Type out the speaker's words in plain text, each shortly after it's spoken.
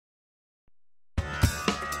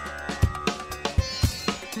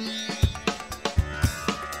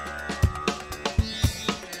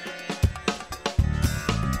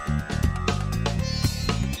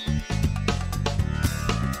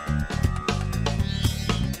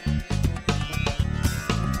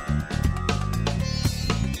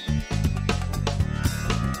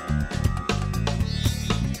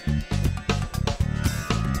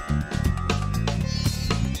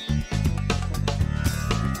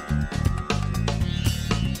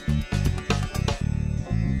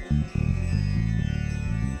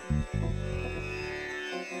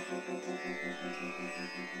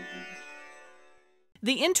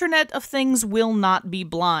The Internet of Things will not be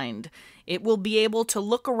blind. It will be able to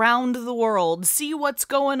look around the world, see what's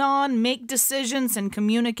going on, make decisions, and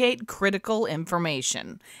communicate critical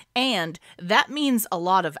information. And that means a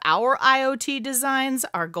lot of our IoT designs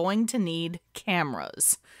are going to need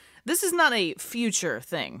cameras. This is not a future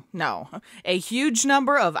thing, no. A huge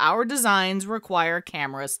number of our designs require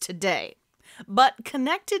cameras today. But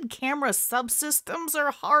connected camera subsystems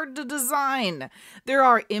are hard to design. There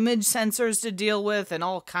are image sensors to deal with and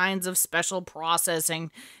all kinds of special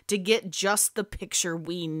processing to get just the picture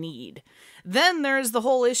we need. Then there's the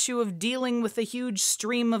whole issue of dealing with the huge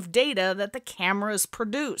stream of data that the cameras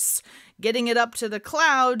produce, getting it up to the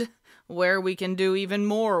cloud where we can do even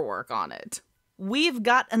more work on it. We've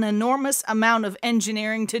got an enormous amount of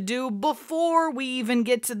engineering to do before we even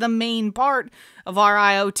get to the main part of our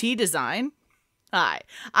IoT design. Hi,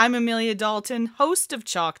 I'm Amelia Dalton, host of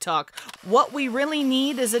Chalk Talk. What we really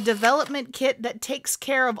need is a development kit that takes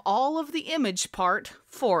care of all of the image part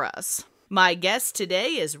for us. My guest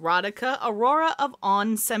today is Radhika Arora of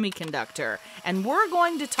Oonsemi, and we're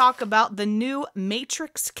going to talk about the new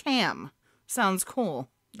MatrixCam. Sounds cool,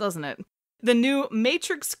 doesn't it? The new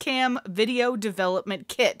MatrixCam Video Development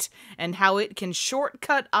Kit, and how it can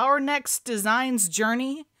shortcut our next design's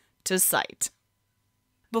journey to sight.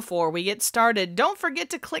 Before we get started, don't forget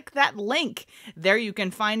to click that link. There you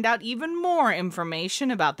can find out even more information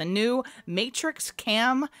about the new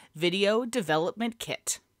MatrixCam Video Development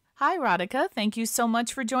Kit. Hi, Radhika. Thank you so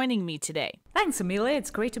much for joining me today. Thanks, Amelia. It's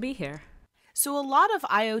great to be here. So a lot of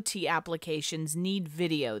IoT applications need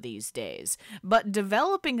video these days, but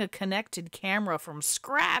developing a connected camera from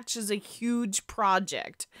scratch is a huge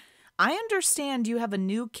project. I understand you have a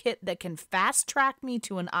new kit that can fast-track me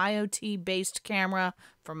to an IoT-based camera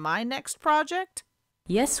for my next project?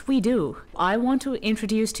 Yes, we do. I want to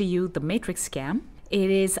introduce to you the MatrixCam. It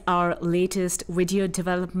is our latest video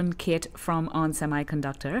development kit from Oonsemi.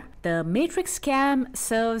 The MatrixCam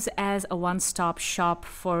serves as a one-stop shop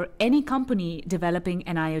for any company developing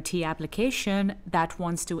an IoT application that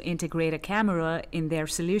wants to integrate a camera in their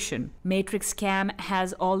solution. MatrixCam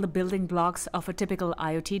has all the building blocks of a typical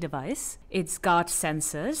IoT device. It's got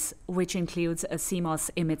sensors, which includes a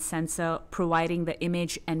CMOS image sensor providing the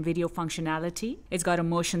image and video functionality. It's got a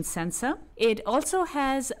motion sensor. It also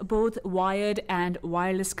has both wired and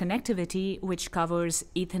wireless connectivity, which covers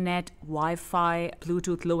Ethernet, Wi-Fi,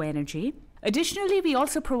 Bluetooth Low Energy. Additionally, we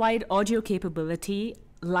also provide audio capability,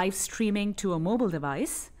 live streaming to a mobile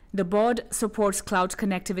device. The board supports cloud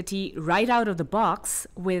connectivity right out of the box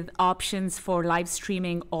with options for live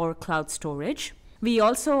streaming or cloud storage. We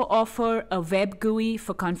also offer a web GUI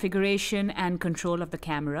for configuration and control of the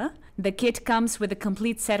camera. The kit comes with a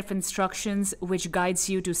complete set of instructions which guides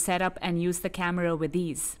you to set up and use the camera with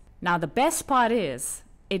ease. Now the best part is,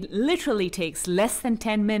 it literally takes less than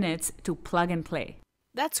 10 minutes to plug and play.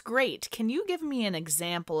 That's great. Can you give me an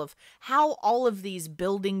example of how all of these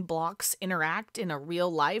building blocks interact in a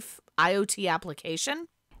real-life IoT application?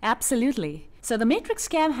 Absolutely. So the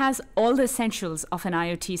MatrixCam has all the essentials of an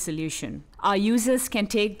IoT solution. Our users can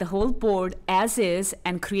take the whole board as is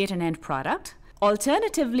and create an end product.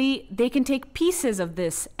 Alternatively, they can take pieces of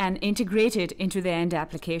this and integrate it into their end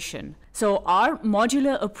application. So our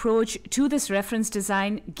modular approach to this reference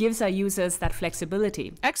design gives our users that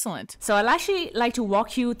flexibility. Excellent. So I'll actually like to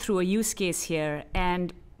walk you through a use case here,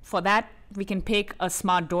 and for that, we can pick a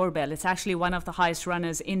smart doorbell. It's actually one of the highest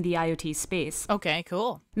runners in the IoT space. Okay,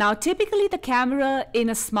 cool. Now, typically the camera in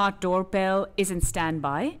a smart doorbell is in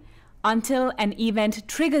standby until an event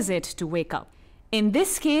triggers it to wake up. In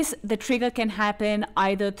this case, the trigger can happen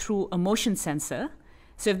either through a motion sensor.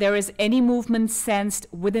 So if there is any movement sensed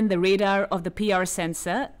within the radar of the PR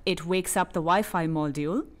sensor, it wakes up the Wi-Fi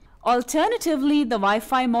module. Alternatively, the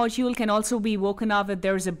Wi-Fi module can also be woken up if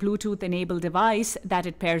there is a Bluetooth-enabled device that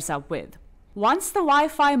it pairs up with. Once the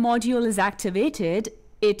Wi-Fi module is activated,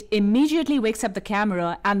 it immediately wakes up the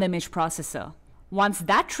camera and the image processor. Once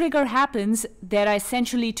that trigger happens, there are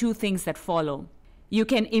essentially two things that follow. You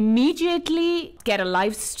can immediately get a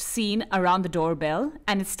live scene around the doorbell,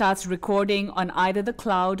 and it starts recording on either the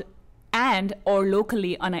cloud or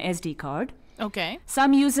locally on an SD card. Okay.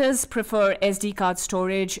 Some users prefer SD card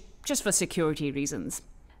storage just for security reasons.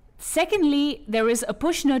 Secondly, there is a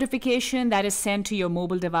push notification that is sent to your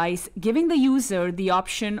mobile device, giving the user the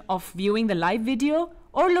option of viewing the live video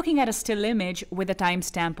or looking at a still image with a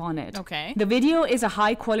timestamp on it. Okay. The video is a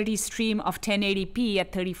high-quality stream of 1080p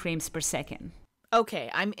at 30 frames per second.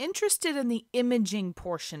 Okay, I'm interested in the imaging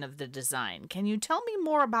portion of the design. Can you tell me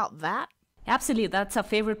more about that? Absolutely, that's our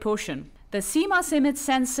favorite portion. The CMOS image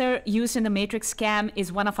sensor used in the MatrixCam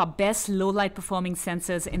is one of our best low-light performing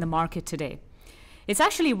sensors in the market today. It's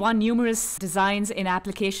actually won numerous designs in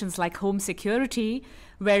applications like home security,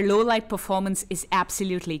 where low light performance is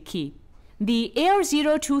absolutely key. The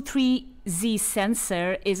AR023Z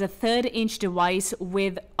sensor is a 3/3-inch device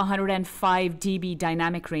with 105 dB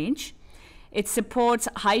dynamic range. It supports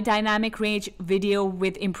high dynamic range video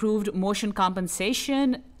with improved motion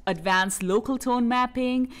compensation, advanced local tone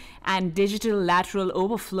mapping, and digital lateral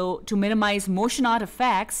overflow to minimize motion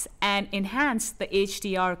artifacts and enhance the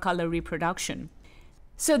HDR color reproduction.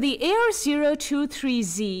 So the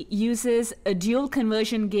AR023Z uses a dual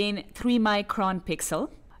conversion gain 3-micron pixel.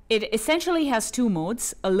 It essentially has two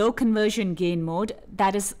modes, a low conversion gain mode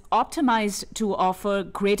that is optimized to offer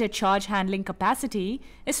greater charge handling capacity,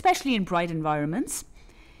 especially in bright environments.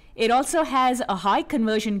 It also has a high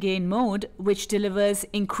conversion gain mode, which delivers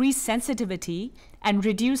increased sensitivity and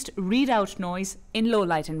reduced readout noise in low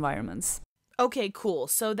light environments. Okay, cool.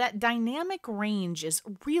 So that dynamic range is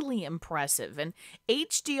really impressive, and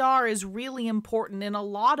HDR is really important in a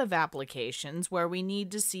lot of applications where we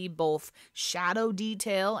need to see both shadow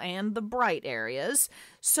detail and the bright areas.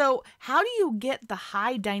 So how do you get the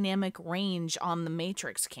high dynamic range on the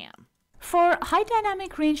MatrixCam? For high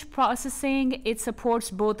dynamic range processing, it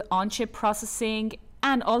supports both on-chip processing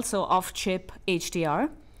and also off-chip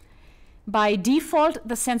HDR. By default,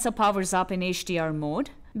 the sensor powers up in HDR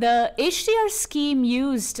mode. The HDR scheme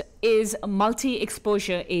used is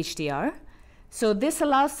multi-exposure HDR. So this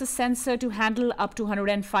allows the sensor to handle up to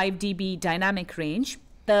 105 dB dynamic range.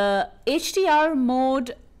 The HDR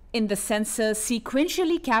mode in the sensor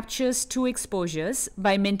sequentially captures two exposures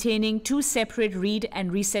by maintaining two separate read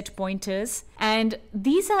and reset pointers, and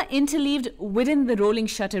these are interleaved within the rolling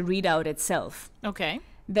shutter readout itself. Okay.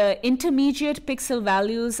 The intermediate pixel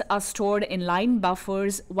values are stored in line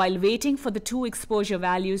buffers while waiting for the two exposure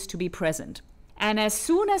values to be present. And as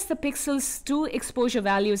soon as the pixel's two exposure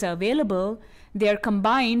values are available, they are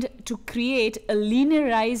combined to create a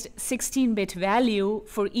linearized 16-bit value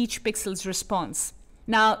for each pixel's response.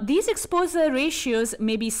 Now, these exposure ratios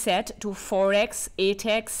may be set to 4x,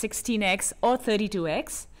 8x, 16x, or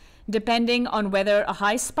 32x. Depending on whether a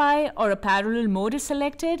high SPI or a parallel mode is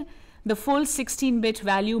selected, the full 16-bit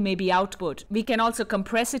value may be output. We can also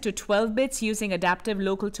compress it to 12 bits using adaptive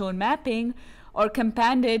local tone mapping, or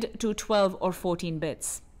compand it to 12 or 14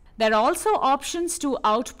 bits. There are also options to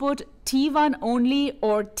output T1 only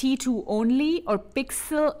or T2 only or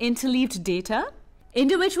pixel interleaved data.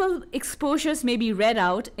 Individual exposures may be read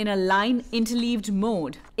out in a line interleaved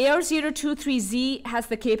mode. AR023Z has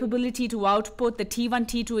the capability to output the T1,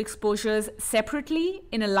 T2 exposures separately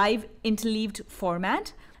in a live interleaved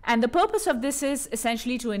format. And the purpose of this is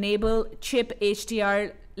essentially to enable chip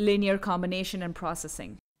HDR linear combination and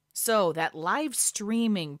processing. So that live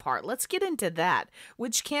streaming part, let's get into that,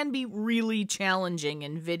 which can be really challenging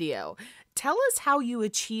in video. Tell us how you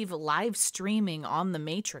achieve live streaming on the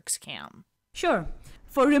MatrixCam. Sure.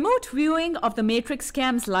 For remote viewing of the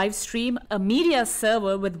MatrixCam's live stream, a media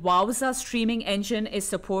server with Wowza streaming engine is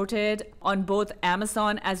supported on both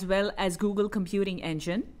Amazon as well as Google Computing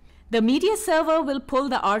Engine. The media server will pull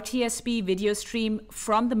the RTSP video stream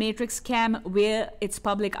from the MatrixCam via its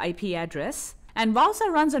public IP address. And Wowza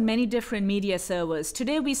runs on many different media servers.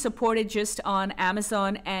 Today we support it just on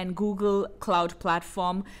Amazon and Google Cloud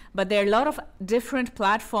Platform, but there are a lot of different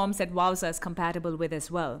platforms that Wowza is compatible with as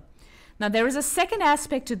well. Now there is a second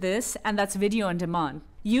aspect to this, and that's video on demand.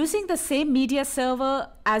 Using the same media server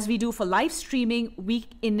as we do for live streaming, we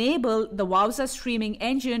enable the Wowza streaming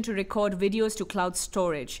engine to record videos to cloud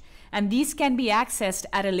storage, and these can be accessed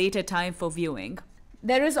at a later time for viewing.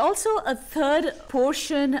 There is also a third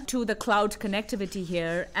portion to the cloud connectivity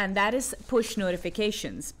here, and that is push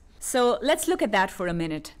notifications. So let's look at that for a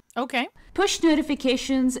minute. Okay. Push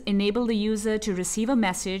notifications enable the user to receive a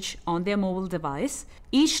message on their mobile device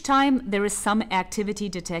each time there is some activity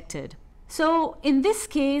detected. So in this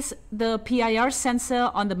case, the PIR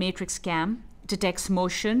sensor on the MatrixCam detects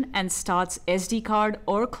motion and starts SD card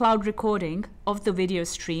or cloud recording of the video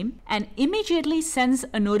stream and immediately sends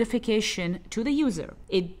a notification to the user.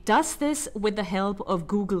 It does this with the help of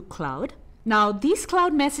Google Cloud. Now, these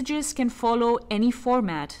cloud messages can follow any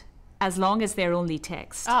format as long as they're only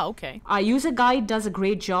text. Oh, okay. Our user guide does a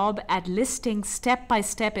great job at listing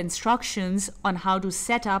step-by-step instructions on how to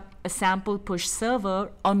set up a sample push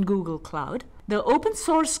server on Google Cloud. The open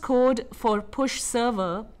source code for push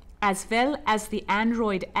server as well as the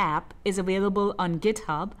Android app is available on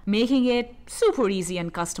GitHub, making it super easy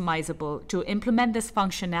and customizable to implement this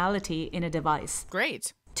functionality in a device.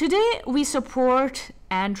 Great. Today, we support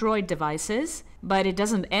Android devices, but it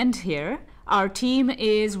doesn't end here. Our team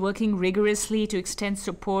is working rigorously to extend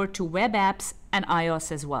support to web apps and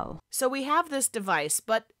iOS as well. So we have this device,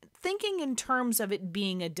 but thinking in terms of it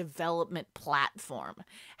being a development platform,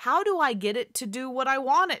 how do I get it to do what I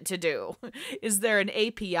want it to do? Is there an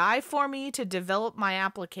API for me to develop my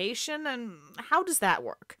application, and how does that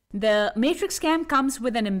work? The MatrixCam comes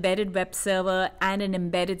with an embedded web server and an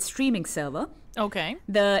embedded streaming server. Okay.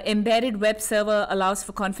 The embedded web server allows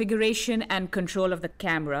for configuration and control of the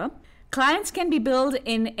camera. Clients can be built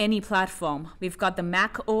in any platform. We've got the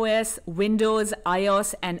Mac OS, Windows,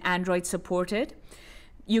 iOS, and Android supported.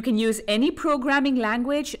 You can use any programming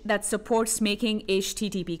language that supports making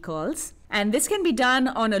HTTP calls. And this can be done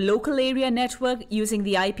on a local area network using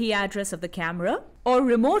the IP address of the camera, or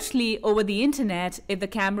remotely over the internet if the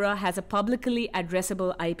camera has a publicly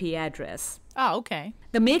addressable IP address. Oh, okay.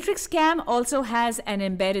 The MatrixCam also has an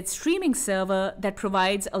embedded streaming server that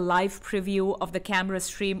provides a live preview of the camera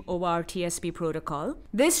stream over RTSP protocol.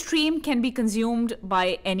 This stream can be consumed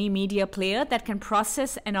by any media player that can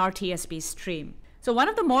process an RTSP stream. So one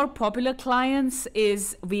of the more popular clients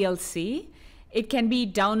is VLC. It can be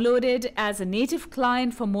downloaded as a native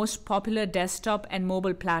client for most popular desktop and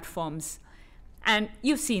mobile platforms. And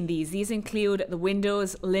you've seen these. These include the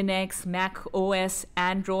Windows, Linux, Mac OS,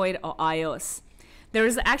 Android, or iOS. There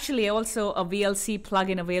is actually also a VLC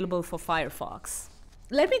plugin available for Firefox.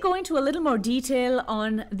 Let me go into a little more detail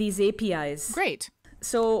on these APIs. Great.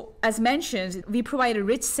 So, as mentioned, we provide a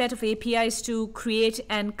rich set of APIs to create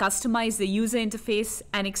and customize the user interface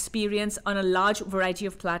and experience on a large variety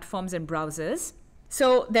of platforms and browsers.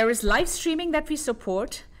 So, there is live streaming that we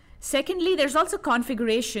support. Secondly, there's also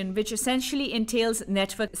configuration, which essentially entails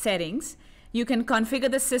network settings. You can configure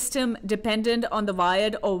the system dependent on the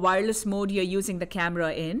wired or wireless mode you're using the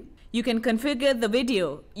camera in. You can configure the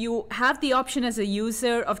video. You have the option as a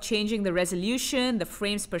user of changing the resolution, the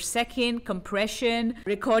frames per second, compression,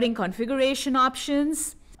 recording configuration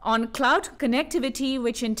options. On cloud connectivity,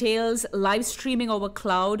 which entails live streaming over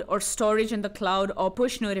cloud or storage in the cloud or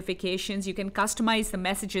push notifications, you can customize the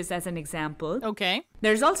messages as an example. Okay.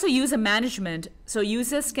 There's also user management. So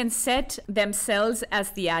users can set themselves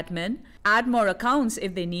as the admin, add more accounts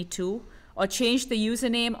if they need to, or change the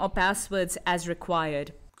username or passwords as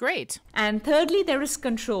required. Great. And thirdly, there is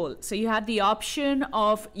control. So you have the option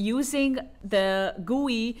of using the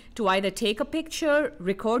GUI to either take a picture,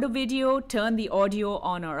 record a video, turn the audio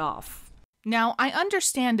on or off. Now, I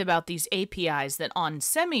understand about these APIs that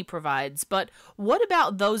Oonsemi provides, but what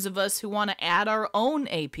about those of us who want to add our own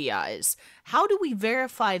APIs? How do we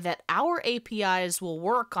verify that our APIs will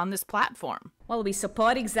work on this platform? Well, we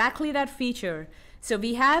support exactly that feature. So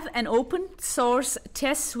we have an open source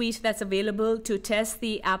test suite that's available to test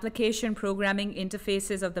the application programming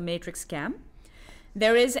interfaces of the MatrixCam.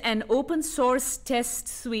 There is an open source test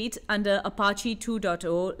suite under Apache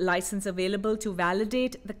 2.0 license available to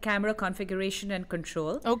validate the camera configuration and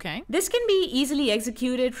control. Okay. This can be easily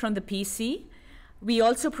executed from the PC. We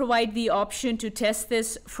also provide the option to test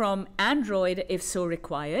this from Android if so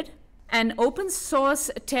required. An open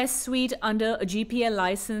source test suite under a GPL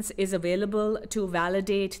license is available to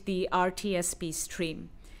validate the RTSP stream.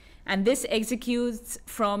 And this executes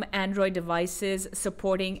from Android devices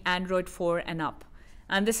supporting Android 4 and up.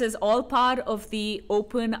 And this is all part of the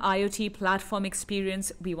open IoT platform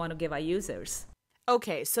experience we want to give our users.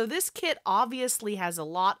 Okay, so this kit obviously has a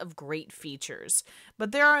lot of great features,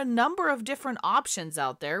 but there are a number of different options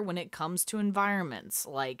out there when it comes to environments,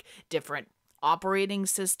 like different operating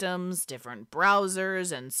systems, different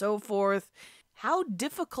browsers, and so forth. How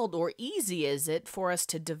difficult or easy is it for us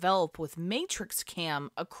to develop with MatrixCam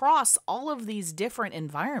across all of these different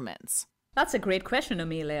environments? That's a great question,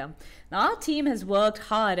 Amelia. Now, our team has worked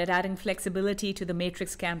hard at adding flexibility to the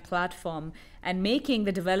MatrixCam platform and making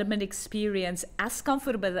the development experience as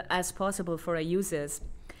comfortable as possible for our users.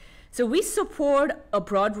 So we support a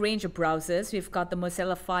broad range of browsers. We've got the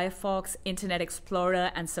Mozilla Firefox, Internet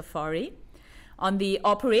Explorer, and Safari. On the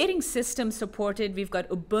operating system supported, we've got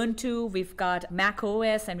Ubuntu, we've got Mac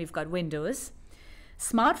OS, and we've got Windows.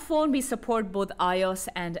 Smartphone, we support both iOS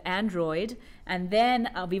and Android. And then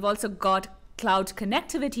we've also got cloud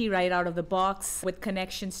connectivity right out of the box with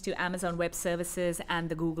connections to Amazon Web Services and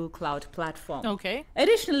the Google Cloud Platform. Okay.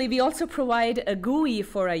 Additionally, we also provide a GUI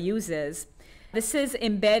for our users. This is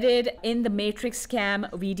embedded in the MatrixCam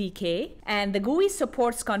VDK, and the GUI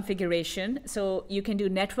supports configuration. So you can do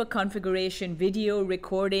network configuration, video,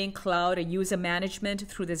 recording, cloud, and user management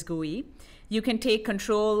through this GUI. You can take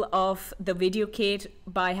control of the video kit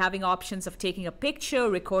by having options of taking a picture,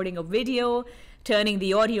 recording a video, turning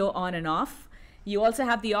the audio on and off. You also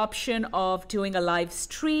have the option of doing a live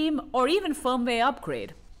stream or even firmware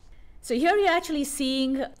upgrade. So here you're actually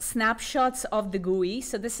seeing snapshots of the GUI.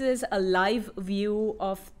 So this is a live view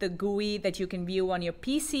of the GUI that you can view on your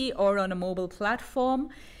PC or on a mobile platform.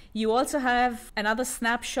 You also have another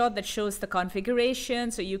snapshot that shows the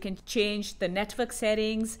configuration, so you can change the network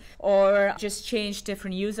settings or just change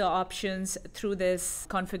different user options through this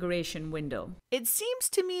configuration window. It seems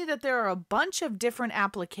to me that there are a bunch of different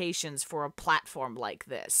applications for a platform like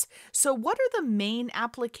this. So what are the main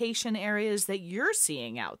application areas that you're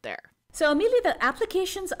seeing out there? So Amelia, the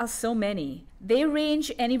applications are so many. They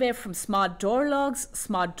range anywhere from smart door locks,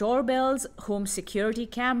 smart doorbells, home security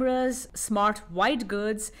cameras, smart white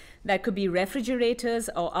goods that could be refrigerators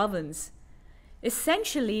or ovens.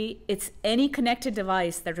 Essentially, it's any connected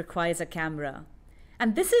device that requires a camera.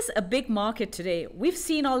 And this is a big market today. We've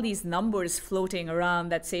seen all these numbers floating around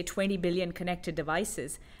that say 20 billion connected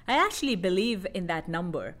devices. I actually believe in that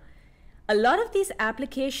number. A lot of these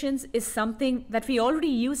applications is something that we're already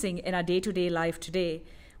using in our day-to-day life today,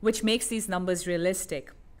 which makes these numbers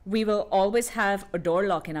realistic. We will always have a door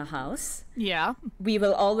lock in our house. Yeah. We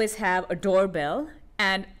will always have a doorbell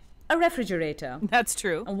and a refrigerator. That's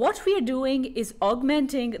true. And what we are doing is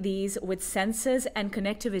augmenting these with sensors and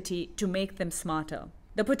connectivity to make them smarter.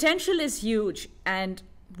 The potential is huge, and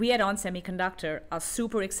we at Oonsemi are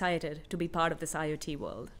super excited to be part of this IoT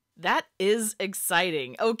world. That is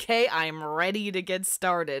exciting. Okay, I'm ready to get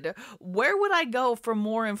started. Where would I go for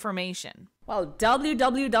more information? Well,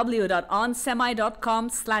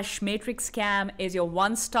 www.onsemi.com/MatrixCam is your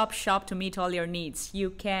one-stop shop to meet all your needs.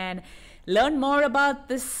 You can learn more about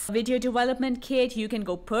this video development kit. You can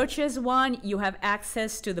go purchase one. You have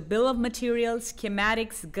access to the bill of materials,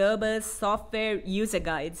 schematics, Gerbers, software, user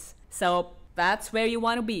guides. So that's where you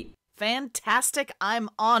want to be. Fantastic. I'm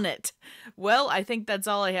on it. Well, I think that's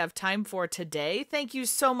all I have time for today. Thank you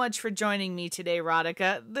so much for joining me today,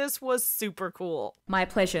 Radhika. This was super cool. My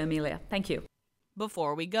pleasure, Amelia. Thank you.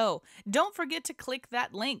 Before we go, don't forget to click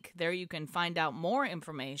that link. There you can find out more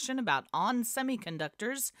information about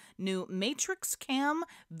Onsemi's new MatrixCam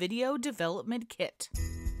Video Development Kit.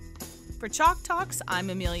 For Chalk Talks, I'm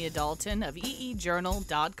Amelia Dalton of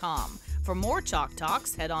eejournal.com. For more Chalk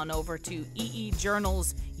Talks, head on over to EE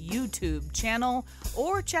Journal's YouTube channel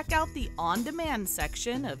or check out the on-demand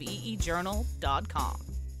section of eejournal.com.